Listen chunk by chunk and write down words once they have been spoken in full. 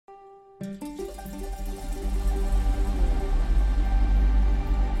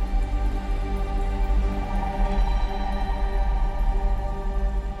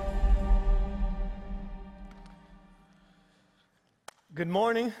Good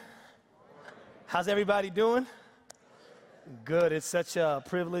morning. How's everybody doing? Good. It's such a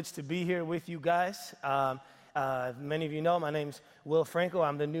privilege to be here with you guys. Many of you know, my name's Will Franco.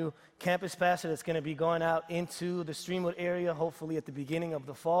 I'm the new campus pastor that's going to be going out into the Streamwood area, hopefully at the beginning of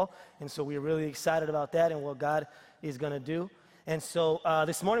the fall. And so we're really excited about that and what God is going to do. And so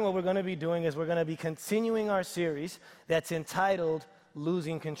this morning what we're going to be doing is we're going to be continuing our series that's entitled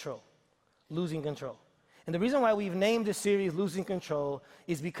Losing Control. Losing Control. And the reason why we've named this series Losing Control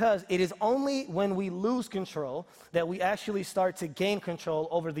is because it is only when we lose control that we actually start to gain control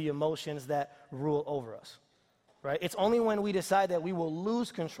over the emotions that rule over us, right? It's only when we decide that we will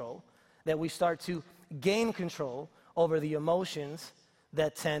lose control that we start to gain control over the emotions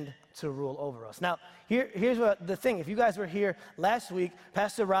that tend to rule over us. Now, here's what the thing. If you guys were here last week,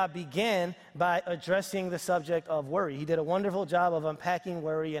 Pastor Rob began by addressing the subject of worry. He did a wonderful job of unpacking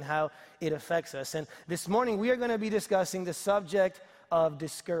worry and how it affects us. And this morning, we are going to be discussing the subject of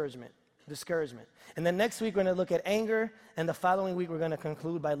discouragement. Discouragement. And then next week, we're going to look at anger. And the following week, we're going to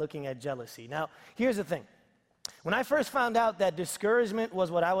conclude by looking at jealousy. Now, here's the thing. When I first found out that discouragement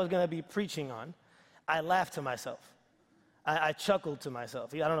was what I was going to be preaching on, I laughed to myself. I chuckled to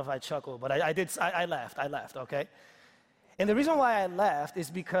myself. I don't know if I chuckled, but I laughed, okay? And the reason why I laughed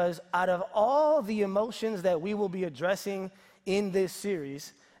is because out of all the emotions that we will be addressing in this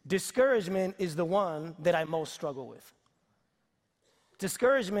series, discouragement is the one that I most struggle with.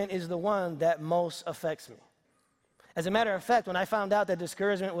 Discouragement is the one that most affects me. As a matter of fact, when I found out that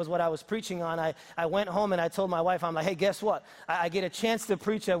discouragement was what I was preaching on, I went home and I told my wife, I'm like, hey, guess what? I get a chance to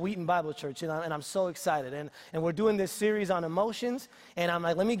preach at Wheaton Bible Church, and I'm so excited. And we're doing this series on emotions, and I'm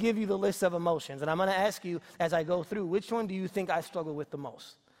like, let me give you the list of emotions. And I'm going to ask you, as I go through, which one do you think I struggle with the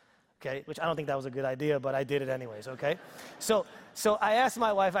most? Okay, which I don't think that was a good idea, but I did it anyways, okay? So I asked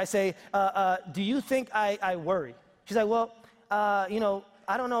my wife, I say, do you think I worry? She's like, well,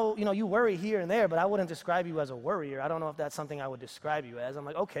 I don't know, you worry here and there, but I wouldn't describe you as a worrier. I don't know if that's something I would describe you as. I'm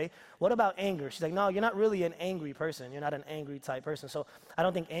like, okay, what about anger? She's like, no, you're not really an angry person. You're not an angry type person, so I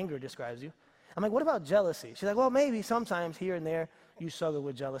don't think anger describes you. I'm like, what about jealousy? She's like, well, maybe sometimes here and there you struggle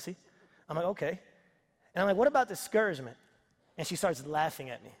with jealousy. I'm like, okay. And I'm like, what about discouragement? And she starts laughing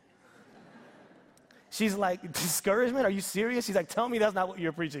at me. She's like, discouragement? Are you serious? She's like, tell me that's not what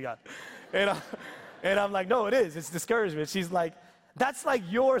you're preaching on. And I'm like, no, it is. It's discouragement. She's like, that's like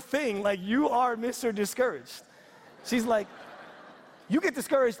your thing, like you are Mr. Discouraged. She's like, you get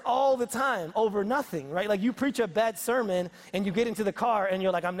discouraged all the time over nothing, right? Like you preach a bad sermon and you get into the car and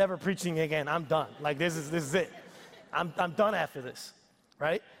you're like, I'm never preaching again, I'm done. Like this is it. I'm done after this,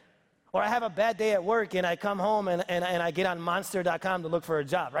 right? Or I have a bad day at work and I come home and I get on monster.com to look for a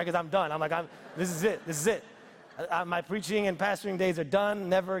job, right? Because I'm done. I'm like, this is it. My preaching and pastoring days are done,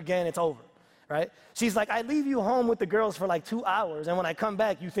 never again, it's over. Right? She's like, I leave you home with the girls for like 2 hours, and when I come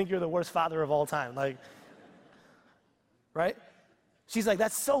back, you think you're the worst father of all time. Like, right? She's like,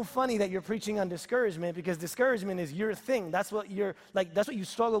 that's so funny that you're preaching on discouragement because discouragement is your thing. That's what you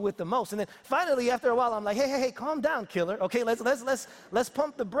struggle with the most. And then finally, after a while, I'm like, hey, calm down, killer. Okay, let's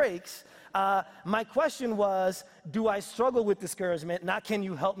pump the brakes. My question was, do I struggle with discouragement? Not can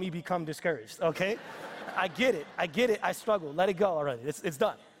you help me become discouraged? Okay? I get it. I struggle. Let it go already. It's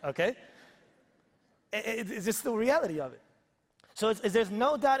done. Okay? It's just the reality of it. So there's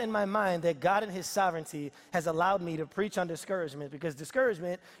no doubt in my mind that God in his sovereignty has allowed me to preach on discouragement because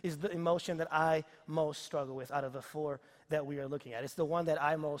discouragement is the emotion that I most struggle with out of the four that we are looking at. It's the one that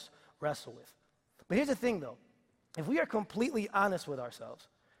I most wrestle with. But here's the thing though. If we are completely honest with ourselves,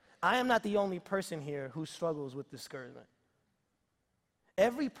 I am not the only person here who struggles with discouragement.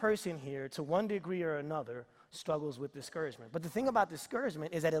 Every person here, to one degree or another, struggles with discouragement. But the thing about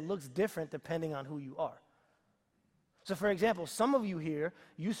discouragement is that it looks different depending on who you are. So for example, some of you here,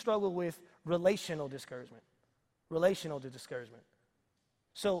 you struggle with relational discouragement. Relational discouragement.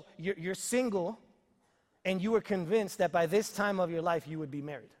 So you're single and you were convinced that by this time of your life you would be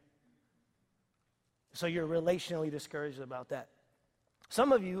married. So you're relationally discouraged about that.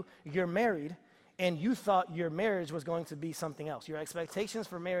 Some of you, you're married and you thought your marriage was going to be something else. Your expectations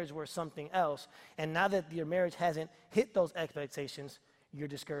for marriage were something else. And now that your marriage hasn't hit those expectations, you're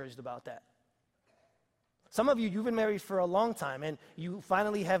discouraged about that. Some of you, you've been married for a long time, and you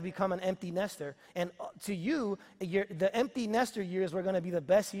finally have become an empty nester. And to you, the empty nester years were going to be the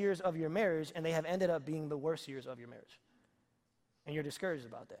best years of your marriage, and they have ended up being the worst years of your marriage. And you're discouraged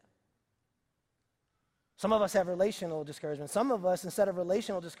about that. Some of us have relational discouragement. Some of us, instead of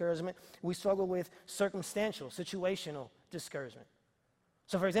relational discouragement, we struggle with circumstantial, situational discouragement.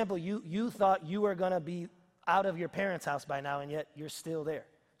 So for example, you thought you were going to be out of your parents' house by now, and yet you're still there.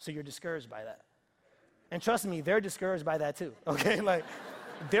 So you're discouraged by that. And trust me, they're discouraged by that too, okay? Like,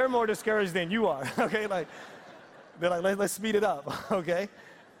 they're more discouraged than you are, okay? Like, they're like, let's speed it up, okay?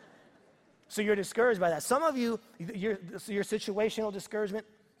 So you're discouraged by that. Some of you, your situational discouragement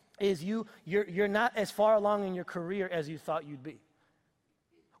is you're not as far along in your career as you thought you'd be.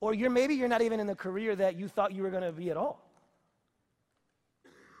 Or maybe you're not even in the career that you thought you were going to be at all.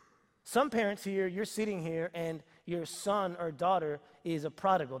 Some parents here, you're sitting here and your son or daughter is a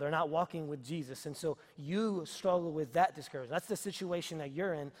prodigal. They're not walking with Jesus. And so you struggle with that discouragement. That's the situation that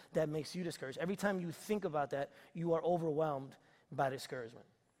you're in that makes you discouraged. Every time you think about that, you are overwhelmed by discouragement.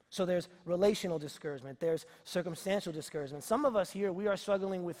 So there's relational discouragement. There's circumstantial discouragement. Some of us here, we are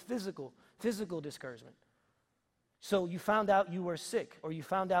struggling with physical discouragement. So you found out you were sick, or you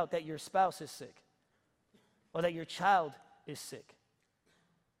found out that your spouse is sick, or that your child is sick.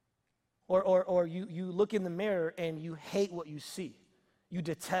 Or you look in the mirror and you hate what you see. You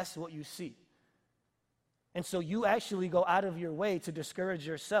detest what you see. And so you actually go out of your way to discourage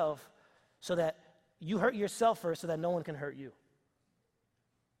yourself so that you hurt yourself first so that no one can hurt you.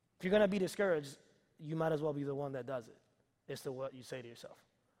 If you're going to be discouraged, you might as well be the one that does it. It's what you say to yourself.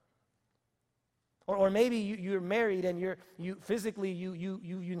 Or maybe you're married and you're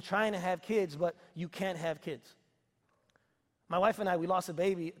trying to have kids, but you can't have kids. My wife and I, we lost a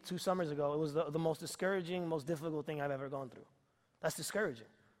baby 2 summers ago. It was the most discouraging, most difficult thing I've ever gone through. That's discouraging.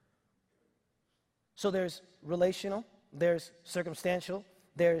 So there's relational, there's circumstantial,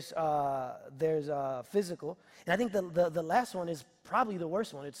 there's physical. And I think the last one is probably the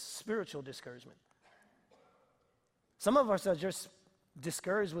worst one. It's spiritual discouragement. Some of us are just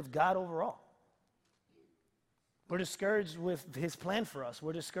discouraged with God overall. We're discouraged with his plan for us.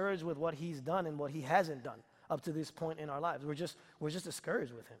 We're discouraged with what he's done and what he hasn't done up to this point in our lives. We're just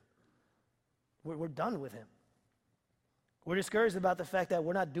discouraged with him. We're done with him. We're discouraged about the fact that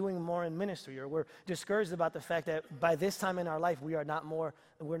we're not doing more in ministry, or we're discouraged about the fact that by this time in our life we're not more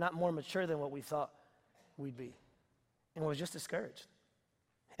mature than what we thought we'd be. And we're just discouraged.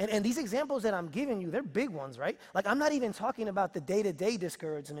 And these examples that I'm giving you, they're big ones, right? Like, I'm not even talking about the day-to-day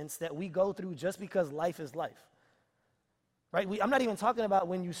discouragements that we go through just because life is life. Right? I'm not even talking about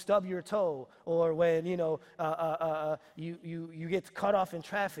when you stub your toe, or when, you get cut off in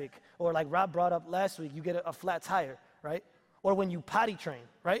traffic, or like Rob brought up last week, you get a flat tire, right? Or when you potty train,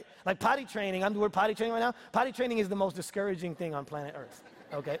 right? Like potty training, I'm doing potty training right now. Potty training is the most discouraging thing on planet Earth,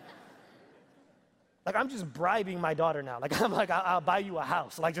 okay? Like, I'm just bribing my daughter now. Like, I'm like, I'll buy you a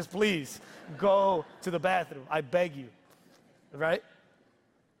house. Like, just please go to the bathroom. I beg you, right?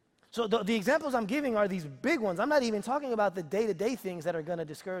 So the examples I'm giving are these big ones. I'm not even talking about the day-to-day things that are going to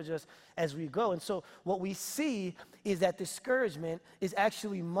discourage us as we go. And so what we see is that discouragement is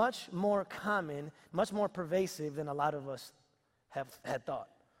actually much more common, much more pervasive than a lot of us had thought.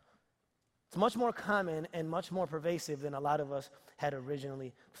 It's much more common and much more pervasive than a lot of us had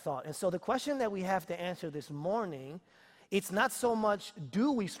originally thought. And so the question that we have to answer this morning, it's not so much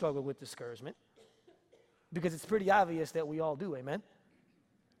do we struggle with discouragement, because it's pretty obvious that we all do, amen?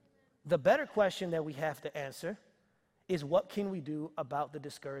 The better question that we have to answer is, what can we do about the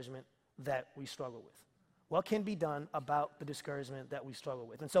discouragement that we struggle with? What can be done about the discouragement that we struggle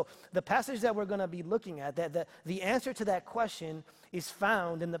with? And so the passage that we're going to be looking at, the answer to that question is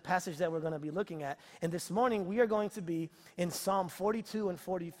found in the passage that we're going to be looking at. And this morning we are going to be in Psalm 42 and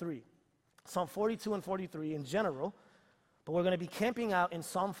 43. Psalm 42 and 43 in general, but we're going to be camping out in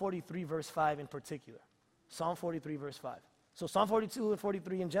Psalm 43 verse 5 in particular. Psalm 43 verse 5. So Psalm 42 and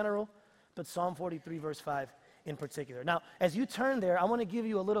 43 in general, but Psalm 43 verse 5 in particular. Now, as you turn there, I want to give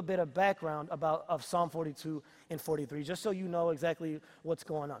you a little bit of background of Psalm 42 and 43, just so you know exactly what's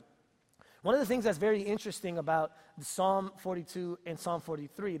going on. One of the things that's very interesting about Psalm 42 and Psalm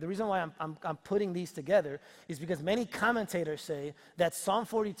 43, the reason why I'm putting these together is because many commentators say that Psalm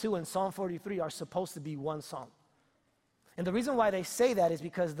 42 and Psalm 43 are supposed to be one psalm. And the reason why they say that is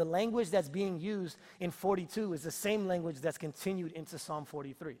because the language that's being used in 42 is the same language that's continued into Psalm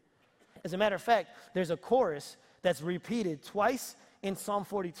 43. As a matter of fact, there's a chorus that's repeated twice in Psalm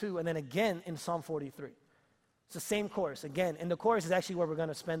 42 and then again in Psalm 43. It's the same chorus again, and the chorus is actually where we're going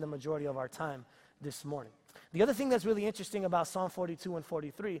to spend the majority of our time this morning. The other thing that's really interesting about Psalm 42 and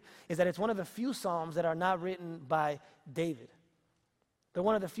 43 is that it's one of the few psalms that are not written by David. They're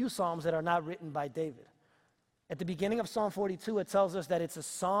one of the few psalms that are not written by David. At the beginning of Psalm 42, it tells us that it's a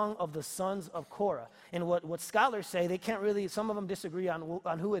song of the sons of Korah. And what scholars say, they can't really, some of them disagree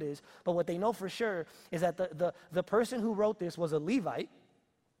on who it is, but what they know for sure is that the person who wrote this was a Levite,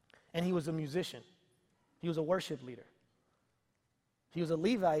 and he was a musician. He was a worship leader. He was a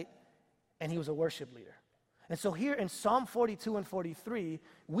Levite, and he was a worship leader. And so here in Psalm 42 and 43,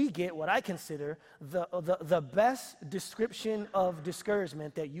 we get what I consider the best description of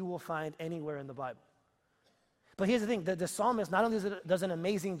discouragement that you will find anywhere in the Bible. But here's the thing, the psalmist not only does an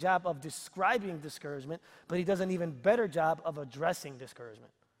amazing job of describing discouragement, but he does an even better job of addressing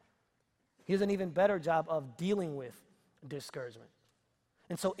discouragement. He does an even better job of dealing with discouragement.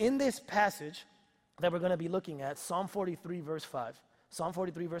 And so in this passage that we're going to be looking at, Psalm 43, verse 5,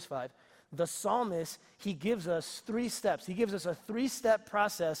 the psalmist, he gives us 3 steps. He gives us a 3-step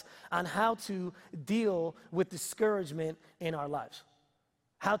process on how to deal with discouragement in our lives.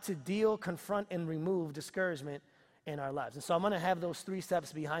 How to deal, confront, and remove discouragement in our lives. And so I'm going to have those 3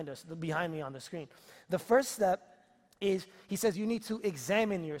 steps behind me on the screen. The first step is, he says, you need to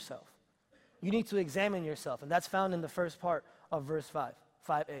examine yourself. You need to examine yourself. And that's found in the first part of verse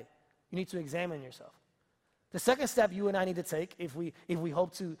 5a. You need to examine yourself. The second step you and I need to take if we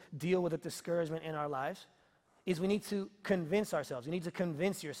hope to deal with a discouragement in our lives is we need to convince ourselves. You need to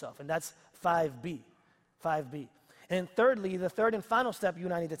convince yourself, and that's 5b. And thirdly, the third and final step you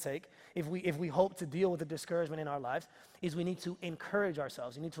and I need to take if we hope to deal with the discouragement in our lives is we need to encourage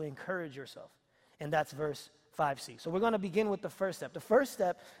ourselves. You need to encourage yourself, and that's verse 5c. So we're going to begin with the first step. The first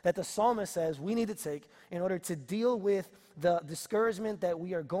step that the psalmist says we need to take in order to deal with the discouragement that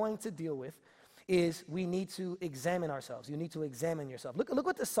we are going to deal with is we need to examine ourselves. You need to examine yourself. Look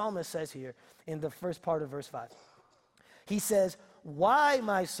what the psalmist says here in the first part of verse 5. He says, "Why,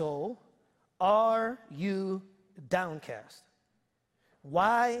 my soul, are you downcast?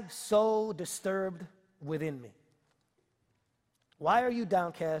 Why so disturbed within me?" Why are you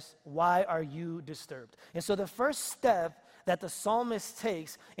downcast? Why are you disturbed? And so the first step that the psalmist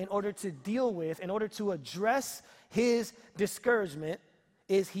takes in order to deal with, in order to address his discouragement,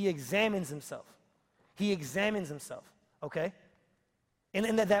 is he examines himself. He examines himself, okay?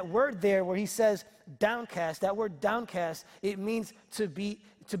 And that word there where he says downcast, that word downcast, it means to be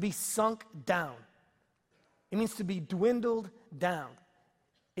sunk down. It means to be dwindled down.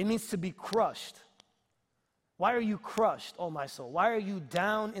 It means to be crushed. Why are you crushed, oh my soul? Why are you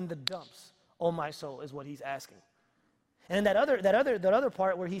down in the dumps, oh my soul, is what he's asking. And that other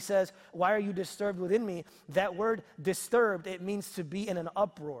part where he says, "Why are you disturbed within me?" That word disturbed, it means to be in an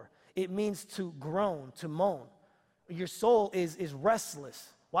uproar. It means to groan, to moan. Your soul is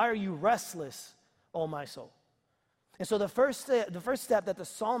restless. Why are you restless, oh my soul? And so the first step that the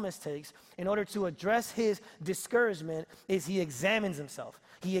psalmist takes in order to address his discouragement is he examines himself.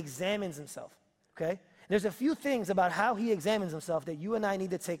 He examines himself, okay? There's a few things about how he examines himself that you and I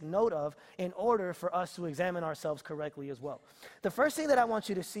need to take note of in order for us to examine ourselves correctly as well. The first thing that I want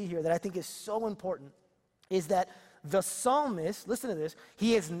you to see here that I think is so important is that the psalmist, listen to this,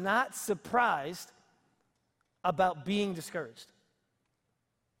 he is not surprised about being discouraged.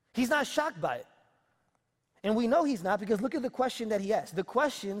 He's not shocked by it. And we know he's not because look at the question that he asked. The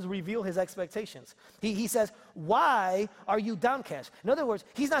questions reveal his expectations. He says, "Why are you downcast?" In other words,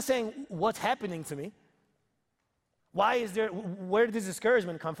 he's not saying, "What's happening to me? Where did this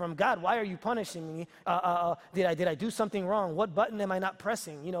discouragement come from? God, why are you punishing me? Did I do something wrong? What button am I not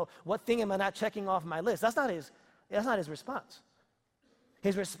pressing? What thing am I not checking off my list?" That's not his response.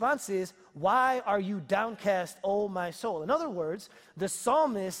 His response is, "Why are you downcast, O my soul?" In other words, the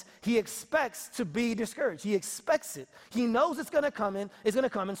psalmist, he expects to be discouraged. He expects it. He knows it's going to come, and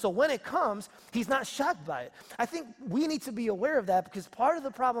so when it comes, he's not shocked by it. I think we need to be aware of that because part of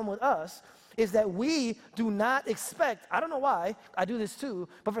the problem with us is that we do not expect, I don't know why, I do this too,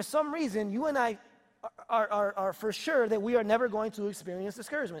 but for some reason, you and I are for sure that we are never going to experience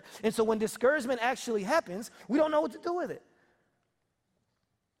discouragement. And so when discouragement actually happens, we don't know what to do with it.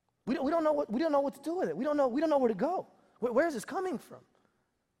 We don't know what to do with it. We don't know where to go. Where is this coming from?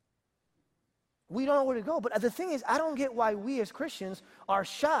 We don't know where to go. But the thing is, I don't get why we as Christians are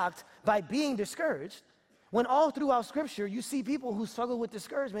shocked by being discouraged when all throughout Scripture you see people who struggle with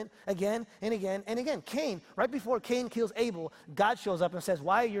discouragement again and again and again. Cain, right before Cain kills Abel, God shows up and says,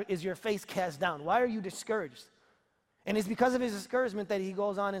 "Why is your face cast down? Why are you discouraged?" And it's because of his discouragement that he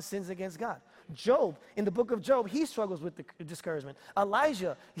goes on and sins against God. Job, in the book of Job, he struggles with the discouragement.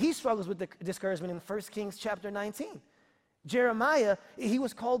 Elijah, he struggles with the discouragement in 1 Kings chapter 19. Jeremiah, he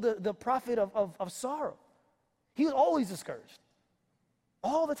was called the prophet of sorrow. He was always discouraged,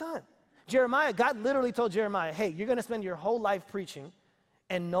 all the time. Jeremiah, God literally told Jeremiah, "Hey, you're going to spend your whole life preaching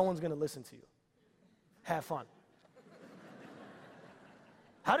and no one's going to listen to you. Have fun."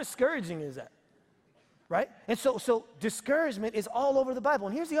 How discouraging is that? Right? And so discouragement is all over the Bible.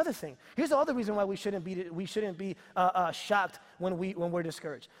 And here's the other thing. Here's the other reason why we shouldn't be shocked when we're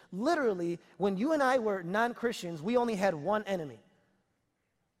discouraged. Literally, when you and I were non-Christians, we only had one enemy.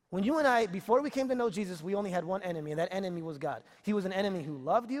 When you and I, before we came to know Jesus, we only had one enemy, and that enemy was God. He was an enemy who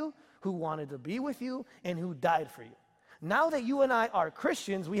loved you, who wanted to be with you, and who died for you. Now that you and I are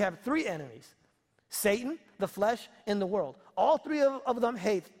Christians, we have three enemies: Satan, the flesh, and the world. All three of them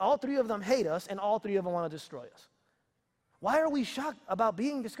hate us, and all three of them want to destroy us. Why are we shocked about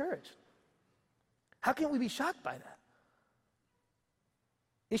being discouraged? How can we be shocked by that?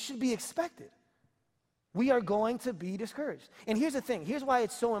 It should be expected. We are going to be discouraged. And here's the thing. Here's why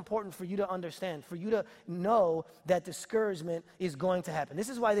it's so important for you to understand, for you to know that discouragement is going to happen. This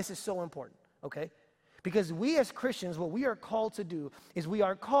is why this is so important, okay? Because we as Christians, what we are called to do is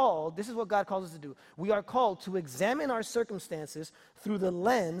this is what God calls us to do. We are called to examine our circumstances through the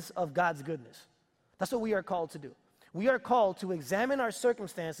lens of God's goodness. That's what we are called to do. We are called to examine our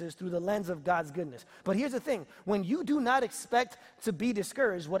circumstances through the lens of God's goodness. But here's the thing. When you do not expect to be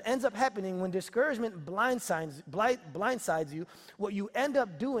discouraged, what ends up happening when discouragement blindsides you, what you end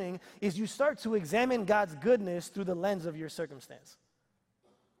up doing is you start to examine God's goodness through the lens of your circumstance.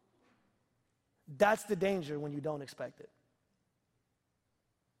 That's the danger when you don't expect it.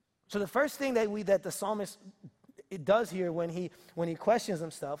 So the first thing that the psalmist does here when he questions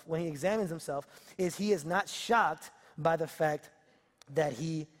himself, when he examines himself, is he is not shocked by the fact that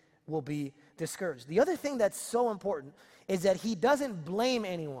he will be discouraged. The other thing that's so important is that he doesn't blame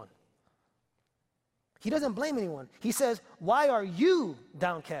anyone. He doesn't blame anyone. He says, "Why are you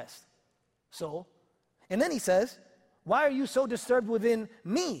downcast, soul?" And then he says, "Why are you so disturbed within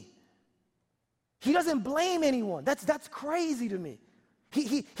me?" He doesn't blame anyone. That's crazy to me.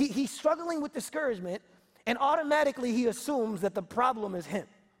 He's struggling with discouragement, and automatically he assumes that the problem is him.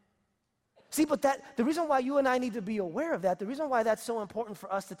 See, but the reason why you and I need to be aware of that, the reason why that's so important for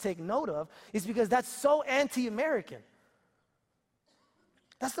us to take note of, is because that's so anti-American.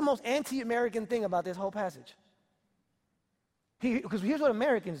 That's the most anti-American thing about this whole passage. Because here's what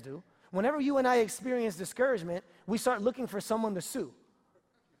Americans do. Whenever you and I experience discouragement, we start looking for someone to sue.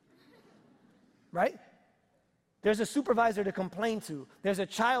 Right? There's a supervisor to complain to. There's a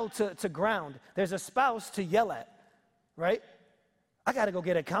child to ground. There's a spouse to yell at. Right? I got to go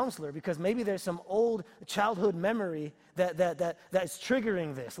get a counselor because maybe there's some old childhood memory that's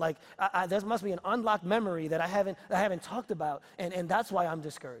triggering this. Like there must be an unlocked memory that I haven't talked about, and that's why I'm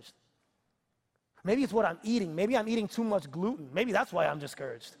discouraged. Maybe it's what I'm eating. Maybe I'm eating too much gluten. Maybe that's why I'm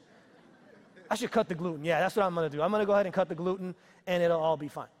discouraged. I should cut the gluten. Yeah, that's what I'm going to do. I'm going to go ahead and cut the gluten, and it'll all be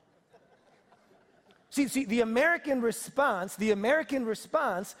fine. See, the American response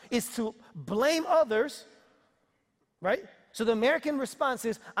is to blame others, right? So the American response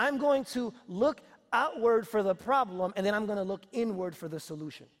is, I'm going to look outward for the problem, and then I'm going to look inward for the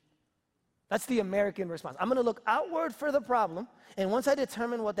solution. That's the American response. I'm going to look outward for the problem, and once I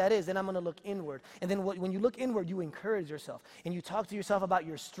determine what that is, then I'm going to look inward. And then when you look inward, you encourage yourself, and you talk to yourself about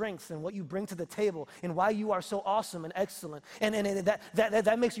your strengths and what you bring to the table and why you are so awesome and excellent. And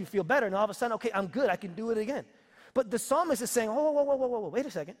that makes you feel better, and all of a sudden, okay, I'm good, I can do it again. But the psalmist is saying, whoa, wait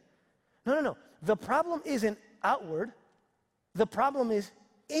a second. No. The problem isn't outward. The problem is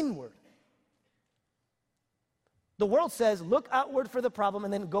inward. The world says, look outward for the problem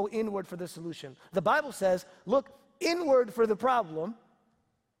and then go inward for the solution. The Bible says, look inward for the problem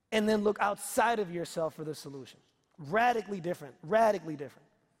and then look outside of yourself for the solution. Radically different.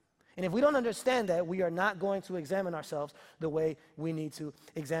 And if we don't understand that, we are not going to examine ourselves the way we need to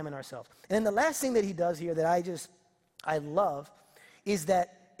examine ourselves. And then the last thing that he does here that I love is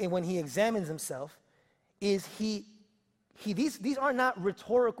that when he examines himself, is these are not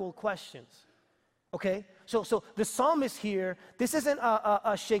rhetorical questions, okay? So the psalmist here, this isn't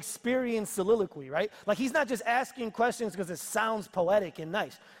a Shakespearean soliloquy, right? Like he's not just asking questions because it sounds poetic and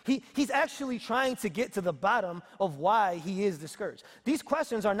nice. He's actually trying to get to the bottom of why he is discouraged. These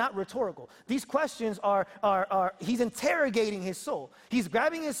questions are not rhetorical. These questions are he's interrogating his soul. He's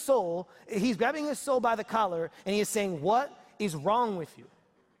grabbing his soul by the collar, and he is saying, what is wrong with you?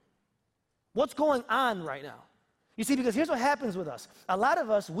 What's going on right now? You see, because here's what happens with us. A lot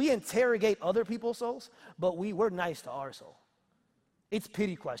of us, we interrogate other people's souls, but we're nice to our soul. It's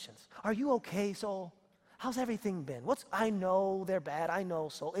pity questions. Are you okay, soul? How's everything been? I know they're bad. I know,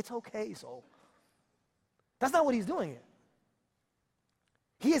 soul. It's okay, soul. That's not what he's doing here.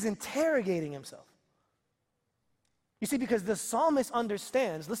 He is interrogating himself. You see, because the psalmist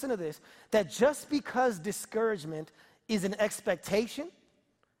understands, listen to this, that just because discouragement is an expectation,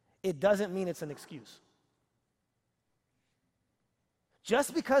 it doesn't mean it's an excuse.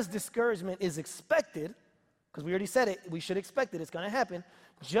 Just because discouragement is expected, because we already said it, we should expect it, it's going to happen.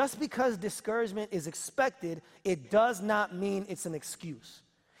 Just because discouragement is expected, it does not mean it's an excuse.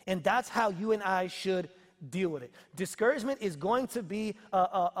 And that's how you and I should deal with it. Discouragement is going to be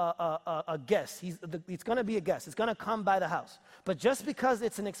a guest. It's going to be a guest. It's going to come by the house. But just because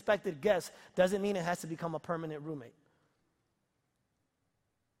it's an expected guest doesn't mean it has to become a permanent roommate.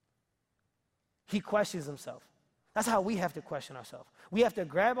 He questions himself. That's how we have to question ourselves. We have to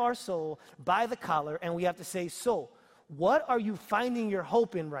grab our soul by the collar and we have to say, soul, what are you finding your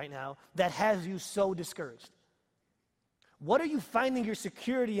hope in right now that has you so discouraged? What are you finding your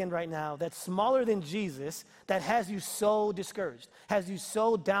security in right now that's smaller than Jesus that has you so discouraged, has you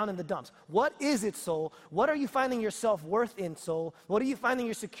so down in the dumps? What is it, soul? What are you finding your self-worth in, soul? What are you finding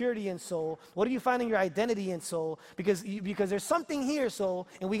your security in, soul? What are you finding your identity in, soul? Because there's something here, soul,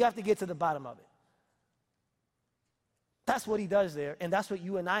 and we have to get to the bottom of it. That's what he does there, and that's what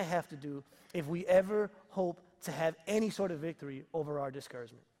you and I have to do if we ever hope to have any sort of victory over our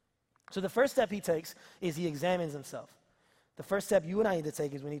discouragement. So the first step he takes is he examines himself. The first step you and I need to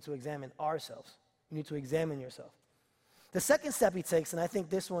take is we need to examine ourselves. You need to examine yourself. The second step he takes, and I think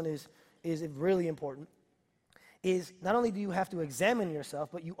this one is really important, is not only do you have to examine yourself,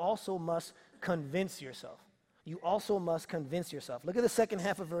 but you also must convince yourself. You also must convince yourself. Look at the second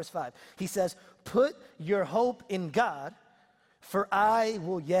half of verse 5. He says, put your hope in God, for I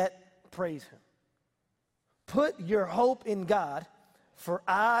will yet praise him. Put your hope in God, for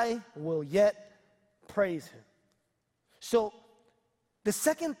I will yet praise him. So, the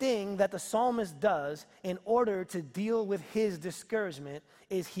second thing that the psalmist does in order to deal with his discouragement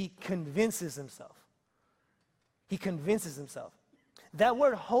is he convinces himself. He convinces himself. That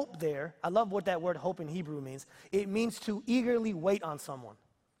word hope there, I love what that word hope in Hebrew means. It means to eagerly wait on someone.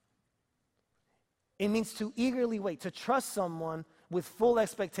 It means to eagerly wait, to trust someone with full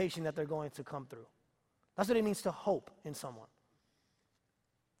expectation that they're going to come through. That's what it means to hope in someone.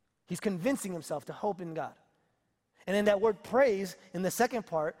 He's convincing himself to hope in God. And then that word praise, in the second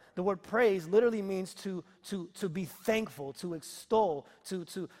part, the word praise literally means to be thankful, to extol, to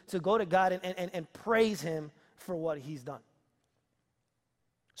go to God and praise him for what he's done.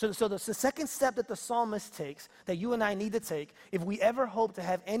 So the second step that the psalmist takes, that you and I need to take, if we ever hope to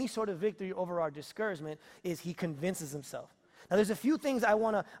have any sort of victory over our discouragement, is he convinces himself. Now, there's a few things I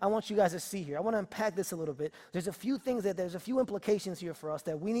want you guys to see here. I want to unpack this a little bit. There's a few implications here for us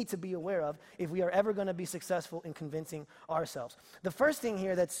that we need to be aware of if we are ever going to be successful in convincing ourselves. The first thing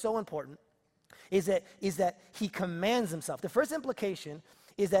here that's so important is that he commands himself. The first implication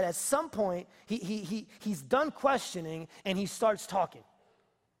is that at some point, he's done questioning and he starts talking.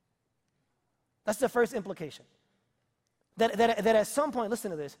 That's the first implication. That at some point,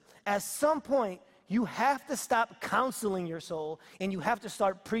 listen to this, at some point, you have to stop counseling your soul and you have to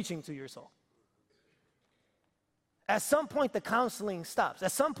start preaching to your soul. At some point, the counseling stops.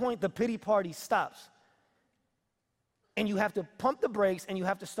 At some point, the pity party stops. And you have to pump the brakes and you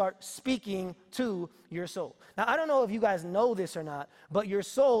have to start speaking to your soul. Now, I don't know if you guys know this or not, but your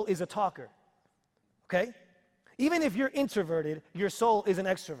soul is a talker, okay? Even if you're introverted, your soul is an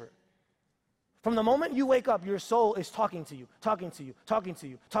extrovert. From the moment you wake up, your soul is talking to you.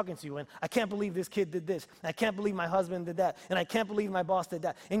 And I can't believe this kid did this. And I can't believe my husband did that. And I can't believe my boss did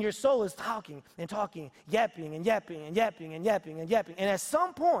that. And your soul is talking, yapping. And at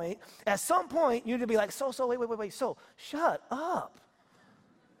some point, you need to be like, wait, so, shut up.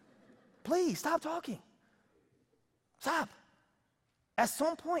 Please, stop talking. Stop. At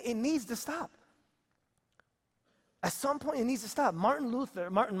some point, it needs to stop. At some point, it needs to stop. Martin Lloyd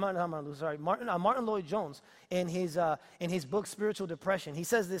Jones, in his book Spiritual Depression, he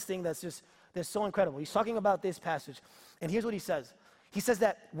says this thing that's so incredible. He's talking about this passage, and here's what he says. He says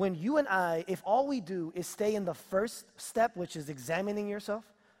that when you and I, if all we do is stay in the first step, which is examining yourself,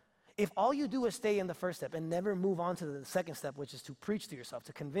 if all you do is stay in the first step and never move on to the second step, which is to preach to yourself,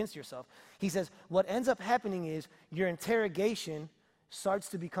 to convince yourself, he says what ends up happening is your interrogation starts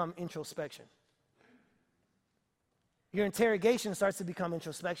to become introspection. Your interrogation starts to become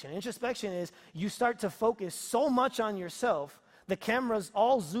introspection. Introspection is you start to focus so much on yourself, the cameras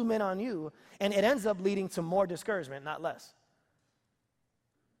all zoom in on you, and it ends up leading to more discouragement, not less.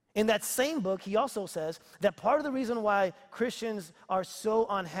 In that same book, he also says that part of the reason why Christians are so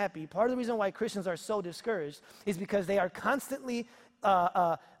unhappy, part of the reason why Christians are so discouraged is because they are constantly,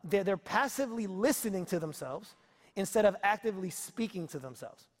 they're passively listening to themselves instead of actively speaking to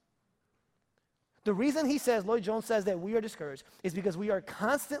themselves. The reason Lloyd Jones says that we are discouraged is because we are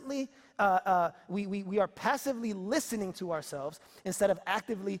constantly, we are passively listening to ourselves instead of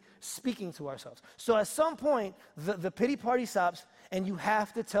actively speaking to ourselves. So at some point, the pity party stops and you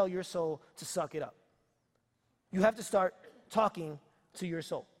have to tell your soul to suck it up. You have to start talking to your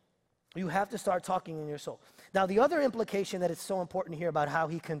soul. You have to start talking in your soul. Now, the other implication that is so important here about how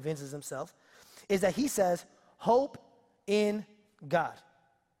he convinces himself is that he says, hope in God.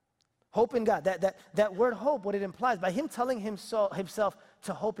 Hope in God. That word hope, what it implies, by him telling himself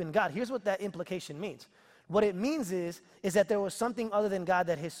to hope in God, here's what that implication means. What it means is that there was something other than God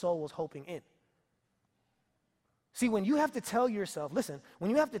that his soul was hoping in. See, when you have to tell yourself,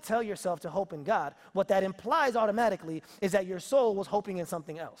 when you have to tell yourself to hope in God, what that implies automatically is that your soul was hoping in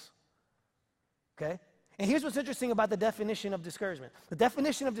something else. Okay? And here's what's interesting about the definition of discouragement. The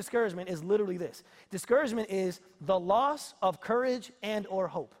definition of discouragement is literally this. Discouragement is the loss of courage and or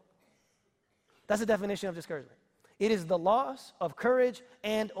hope. That's the definition of discouragement. It is the loss of courage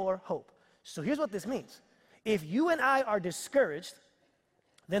and or hope. So here's what this means. If you and I are discouraged,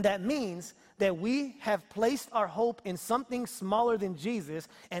 then that means that we have placed our hope in something smaller than Jesus,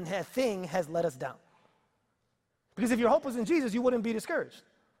 and that thing has let us down. Because if your hope was in Jesus, you wouldn't be discouraged,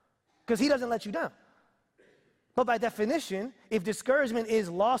 because he doesn't let you down. But by definition, if discouragement is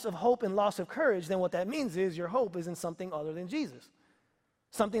loss of hope and loss of courage, then what that means is your hope is in something other than Jesus.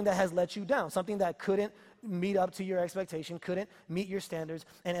 Something that has let you down, something that couldn't meet up to your expectation, couldn't meet your standards,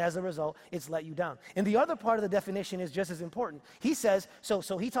 and as a result, it's let you down. And the other part of the definition is just as important. He says, so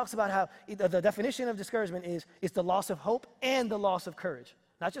he talks about how the definition of discouragement is the loss of hope and the loss of courage.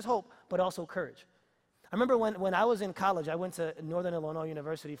 Not just hope, but also courage. I remember when I was in college, I went to Northern Illinois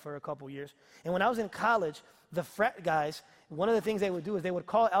University for a couple years, and when I was in college, the frat guys, one of the things they would do is they would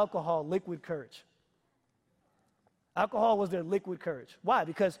call alcohol liquid courage. Alcohol was their liquid courage. Why?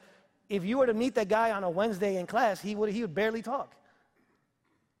 Because if you were to meet that guy on a Wednesday in class, he would barely talk.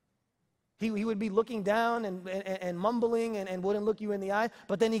 He would be looking down and mumbling and wouldn't look you in the eye,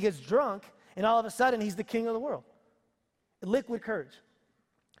 but then he gets drunk, and all of a sudden, he's the king of the world. Liquid courage.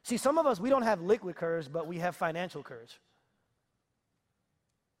 See, some of us, we don't have liquid courage, but we have financial courage.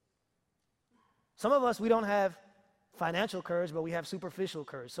 Some of us, we don't have financial courage, but we have superficial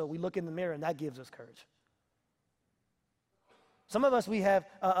courage. So we look in the mirror, and that gives us courage. Some of us, we have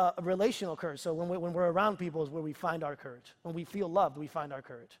a relational courage. So when we're around people is where we find our courage. When we feel loved, we find our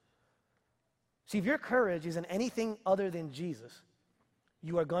courage. See, if your courage is in anything other than Jesus,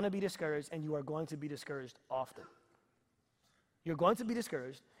 you are going to be discouraged, and you are going to be discouraged often. You're going to be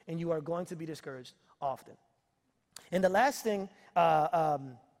discouraged, and you are going to be discouraged often. And the last thing,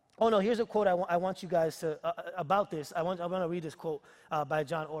 here's a quote I want you guys to, about this. I want to read this quote by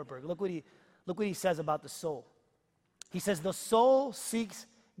John Ortberg. Look what he says about the soul. He says, the soul seeks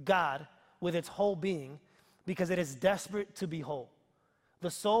God with its whole being because it is desperate to be whole. The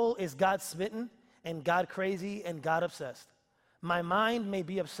soul is God-smitten and God-crazy and God-obsessed. My mind may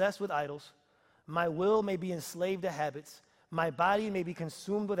be obsessed with idols. My will may be enslaved to habits. My body may be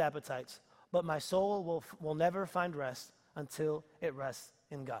consumed with appetites. But my soul will never find rest until it rests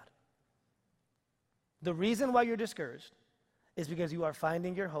in God. The reason why you're discouraged is because you are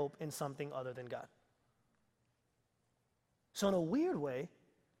finding your hope in something other than God. So in a weird way,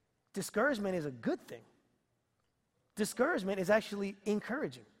 discouragement is a good thing. Discouragement is actually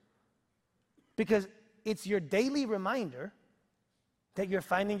encouraging because it's your daily reminder that you're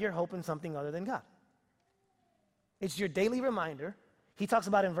finding your hope in something other than God. It's your daily reminder. He talks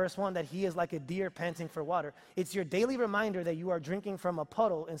about in verse 1 that he is like a deer panting for water. It's your daily reminder that you are drinking from a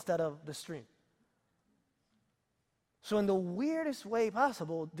puddle instead of the stream. So in the weirdest way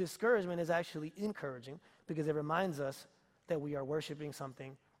possible, discouragement is actually encouraging because it reminds us that we are worshiping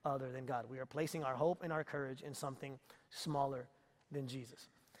something other than God. We are placing our hope and our courage in something smaller than Jesus.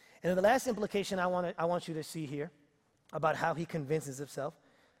 And then the last implication I want you to see here about how he convinces himself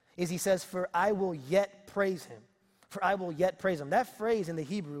is he says, for I will yet praise him. For I will yet praise him. That phrase in the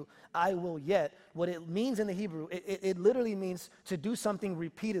Hebrew, I will yet, what it means in the Hebrew, it literally means to do something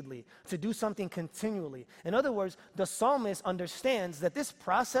repeatedly, to do something continually. In other words, the psalmist understands that this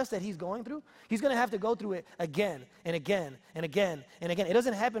process that he's going through, he's going to have to go through it again and again and again and again. It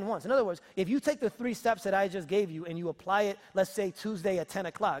doesn't happen once. In other words, if you take the 3 steps that I just gave you and you apply it, let's say Tuesday at 10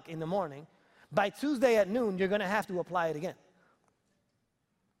 o'clock in the morning, by Tuesday at noon, you're going to have to apply it again.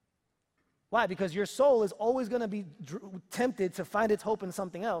 Why? Because your soul is always going to be tempted to find its hope in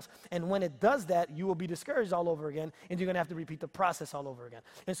something else. And when it does that, you will be discouraged all over again, and you're going to have to repeat the process all over again.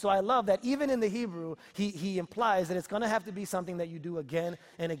 And so I love that even in the Hebrew, he implies that it's going to have to be something that you do again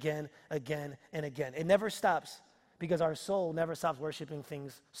and again, again and again. It never stops because our soul never stops worshiping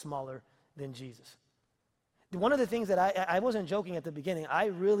things smaller than Jesus. One of the things that I wasn't joking at the beginning, I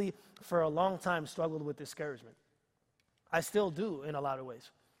really, for a long time, struggled with discouragement. I still do in a lot of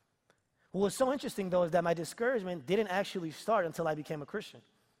ways. What was so interesting, though, is that my discouragement didn't actually start until I became a Christian.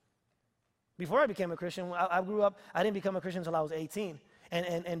 Before I became a Christian, I grew up, I didn't become a Christian until I was 18.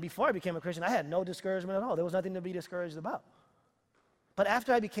 And before I became a Christian, I had no discouragement at all. There was nothing to be discouraged about. But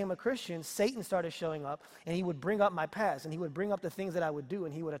after I became a Christian, Satan started showing up, and he would bring up my past, and he would bring up the things that I would do,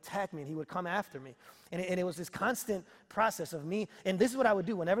 and he would attack me, and he would come after me. And it was this constant process of me, and this is what I would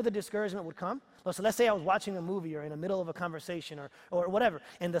do whenever the discouragement would come. So let's say I was watching a movie or in the middle of a conversation or whatever,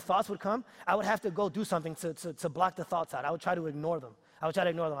 and the thoughts would come, I would have to go do something to block the thoughts out. I would try to ignore them. I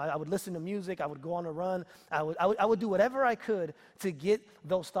would listen to music. I would go on a run. I would do whatever I could to get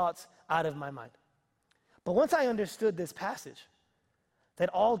those thoughts out of my mind. But once I understood this passage, that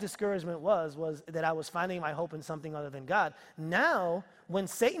all discouragement was that I was finding my hope in something other than God, now when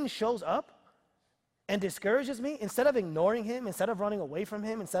Satan shows up and discourages me, instead of ignoring him, instead of running away from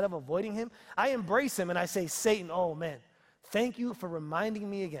him, instead of avoiding him, I embrace him and I say, Satan, oh man, thank you for reminding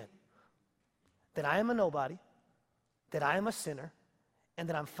me again that I am a nobody, that I am a sinner, and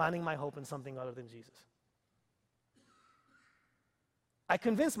that I'm finding my hope in something other than Jesus. I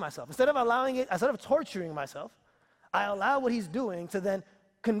convince myself, instead of torturing myself, I allow what he's doing to then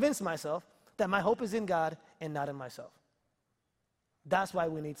convince myself that my hope is in God and not in myself. That's why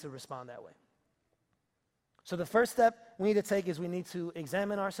we need to respond that way. So the first step we need to take is we need to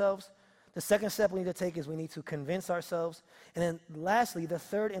examine ourselves. The second step we need to take is we need to convince ourselves. And then lastly, the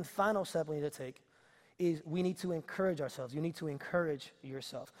third and final step we need to take is we need to encourage ourselves. You need to encourage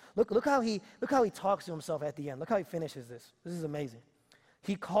yourself. Look how he talks to himself at the end. Look how he finishes this. This is amazing.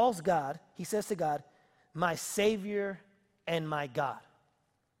 He calls God, he says to God, my Savior and my God.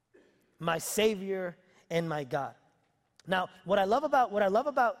 My Savior and my God. Now, what I love about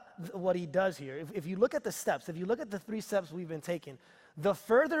what he does here, if you look at the steps, if you look at the 3 steps we've been taking, the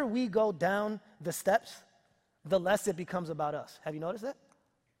further we go down the steps, the less it becomes about us. Have you noticed that?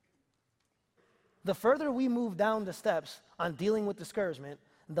 The further we move down the steps on dealing with discouragement,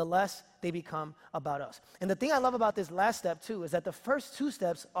 the less they become about us. And the thing I love about this last step too is that the first 2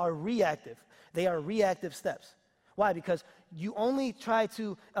 steps are reactive. They are reactive steps. Why? Because you only try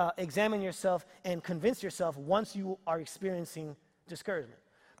to examine yourself and convince yourself once you are experiencing discouragement.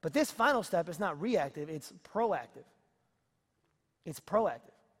 But this final step is not reactive, it's proactive. It's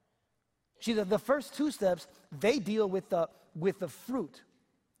proactive. See, the first 2 steps, they deal with the fruit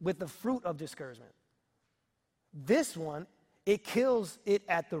of discouragement. This one, it kills it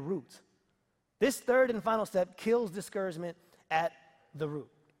at the root. This third and final step kills discouragement at the root.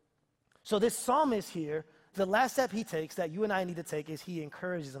 So this psalmist here, the last step he takes that you and I need to take is he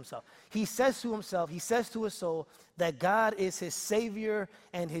encourages himself. He says to himself, he says to his soul that God is his Savior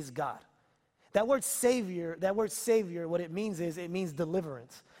and his God. That word Savior, what it means is it means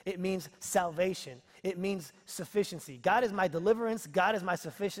deliverance. It means salvation. It means sufficiency. God is my deliverance. God is my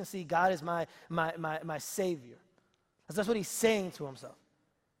sufficiency. God is my Savior. That's what he's saying to himself.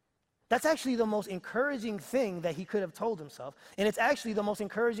 That's actually the most encouraging thing that he could have told himself. And it's actually the most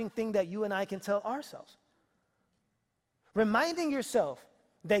encouraging thing that you and I can tell ourselves. Reminding yourself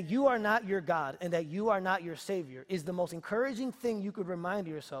that you are not your God and that you are not your Savior is the most encouraging thing you could remind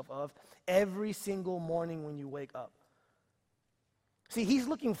yourself of every single morning when you wake up. See, he's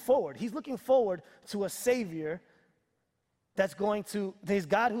looking forward. He's looking forward to a Savior that's going to, his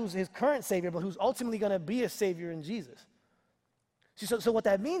God who's his current Savior, but who's ultimately going to be a Savior in Jesus. See, so what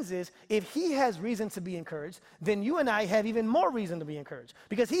that means is, if he has reason to be encouraged, then you and I have even more reason to be encouraged,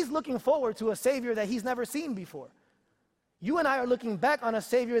 because he's looking forward to a Savior that he's never seen before. You and I are looking back on a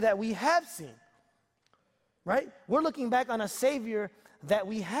Savior that we have seen, right? We're looking back on a Savior that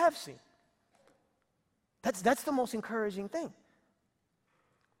we have seen. That's the most encouraging thing.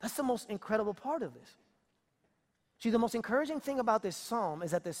 That's the most incredible part of this. See, the most encouraging thing about this psalm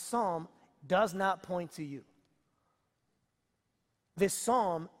is that this psalm does not point to you. This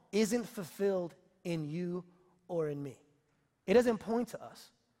psalm isn't fulfilled in you or in me. It doesn't point to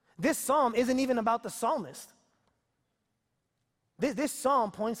us. This psalm isn't even about the psalmist. This psalm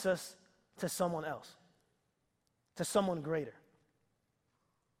points us to someone else, to someone greater.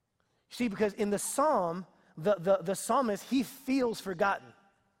 See, because in the psalm, the psalmist, he feels forgotten.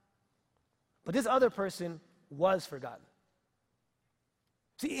 But this other person was forgotten.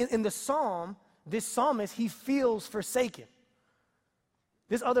 See, in the psalm, this psalmist, he feels forsaken.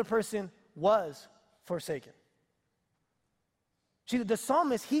 This other person was forsaken. See, the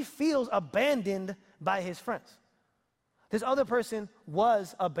psalmist, he feels abandoned by his friends. This other person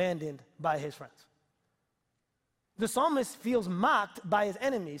was abandoned by his friends. The psalmist feels mocked by his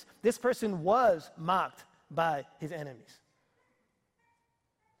enemies. This person was mocked by his enemies.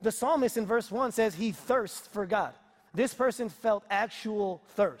 The psalmist in verse 1 says he thirsts for God. This person felt actual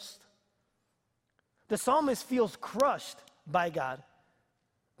thirst. The psalmist feels crushed by God.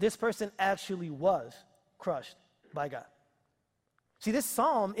 This person actually was crushed by God. See, this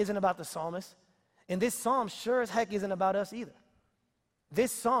psalm isn't about the psalmist, and this psalm sure as heck isn't about us either.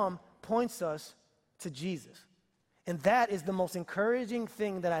 This psalm points us to Jesus. And that is the most encouraging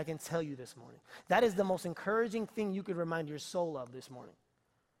thing that I can tell you this morning. That is the most encouraging thing you could remind your soul of this morning.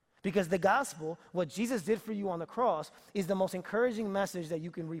 Because the gospel, what Jesus did for you on the cross, is the most encouraging message that you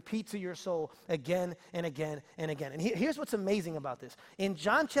can repeat to your soul again and again and again. And here's what's amazing about this. In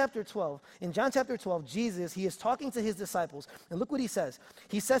John chapter 12, Jesus, he is talking to his disciples, and look what he says.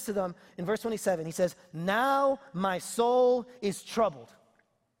 He says to them in verse 27, he says, "Now my soul is troubled."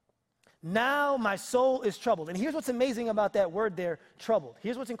 Now my soul is troubled. And here's what's amazing about that word there, troubled.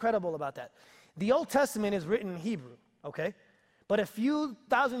 Here's what's incredible about that. The Old Testament is written in Hebrew, okay? But a few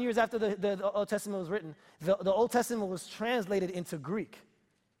thousand years after the Old Testament was written, the Old Testament was translated into Greek.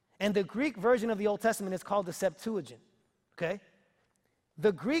 And the Greek version of the Old Testament is called the Septuagint, okay?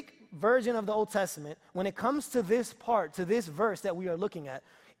 The Greek version of the Old Testament, when it comes to this part, to this verse that we are looking at,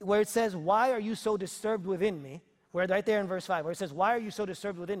 where it says, "Why are you so disturbed within me?" Where right there in verse 5, where it says, "Why are you so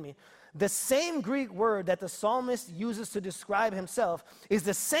disturbed within me?" The same Greek word that the psalmist uses to describe himself is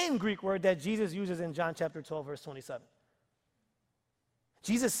the same Greek word that Jesus uses in John chapter 12, verse 27.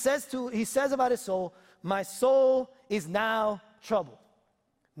 Jesus says about his soul, "My soul is now troubled."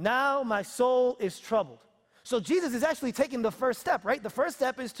 Now my soul is troubled. So Jesus is actually taking the first step, right? The first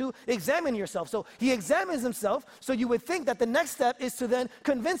step is to examine yourself. So he examines himself, so you would think that the next step is to then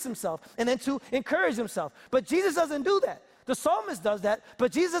convince himself and then to encourage himself. But Jesus doesn't do that. The psalmist does that,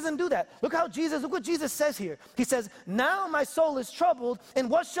 but Jesus doesn't do that. Look what Jesus says here. He says, "Now my soul is troubled, and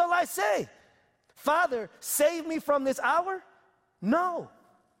what shall I say? Father, save me from this hour? No.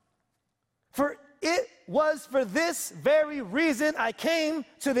 For it was for this very reason I came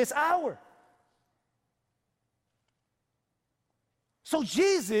to this hour." So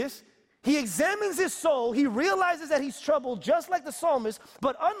Jesus, he examines his soul. He realizes that he's troubled just like the psalmist,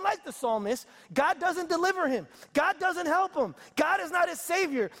 but unlike the psalmist, God doesn't deliver him. God doesn't help him. God is not his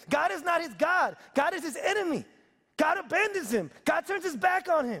savior. God is not his God. God is his enemy. God abandons him. God turns his back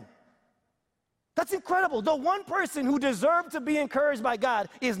on him. That's incredible. The one person who deserved to be encouraged by God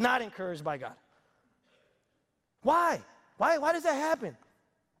is not encouraged by God. Why? Why does that happen?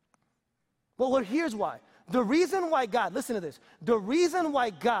 Well, here's why. The reason why God, listen to this, the reason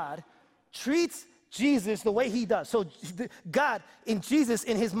why God treats Jesus the way he does. So God, in Jesus,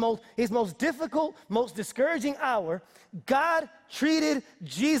 in his most difficult, most discouraging hour, God treated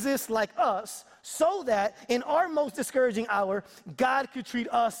Jesus like us so that in our most discouraging hour, God could treat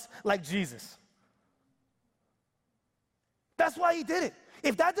us like Jesus. That's why he did it.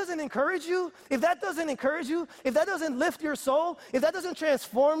 If that doesn't encourage you, if that doesn't lift your soul, if that doesn't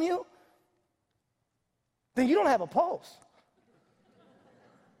transform you, then you don't have a pulse.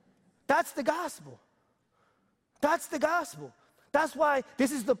 That's the gospel. That's the gospel. That's why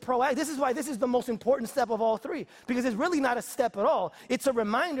this is the most important step of all three, because it's really not a step at all. It's a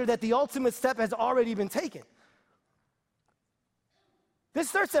reminder that the ultimate step has already been taken.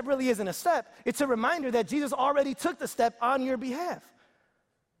 This third step really isn't a step. It's a reminder that Jesus already took the step on your behalf.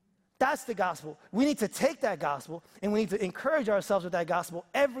 That's the gospel. We need to take that gospel and we need to encourage ourselves with that gospel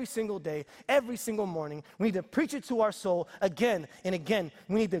every single day, every single morning. We need to preach it to our soul again and again.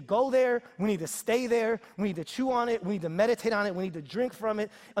 We need to go there. We need to stay there. We need to chew on it. We need to meditate on it. We need to drink from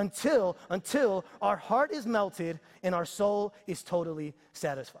it until our heart is melted and our soul is totally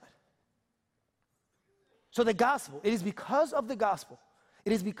satisfied. So the gospel, it is because of the gospel.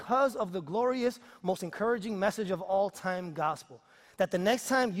 It is because of the glorious, most encouraging message of all time gospel that the next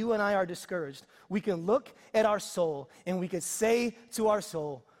time you and I are discouraged, we can look at our soul and we can say to our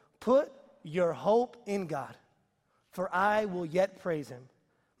soul, "Put your hope in God, for I will yet praise him,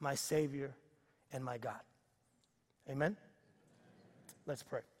 my Savior and my God." Amen? Let's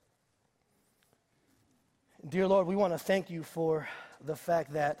pray. Dear Lord, we want to thank you for the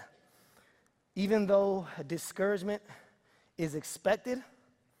fact that even though discouragement is expected,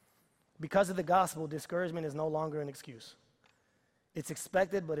 because of the gospel, discouragement is no longer an excuse. It's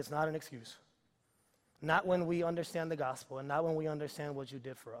expected, but it's not an excuse. Not when we understand the gospel and not when we understand what you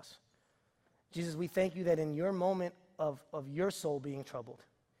did for us. Jesus, we thank you that in your moment of your soul being troubled,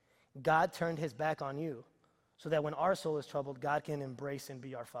 God turned his back on you so that when our soul is troubled, God can embrace and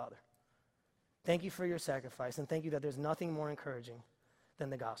be our Father. Thank you for your sacrifice, and thank you that there's nothing more encouraging than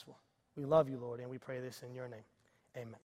the gospel. We love you, Lord, and we pray this in your name. Amen.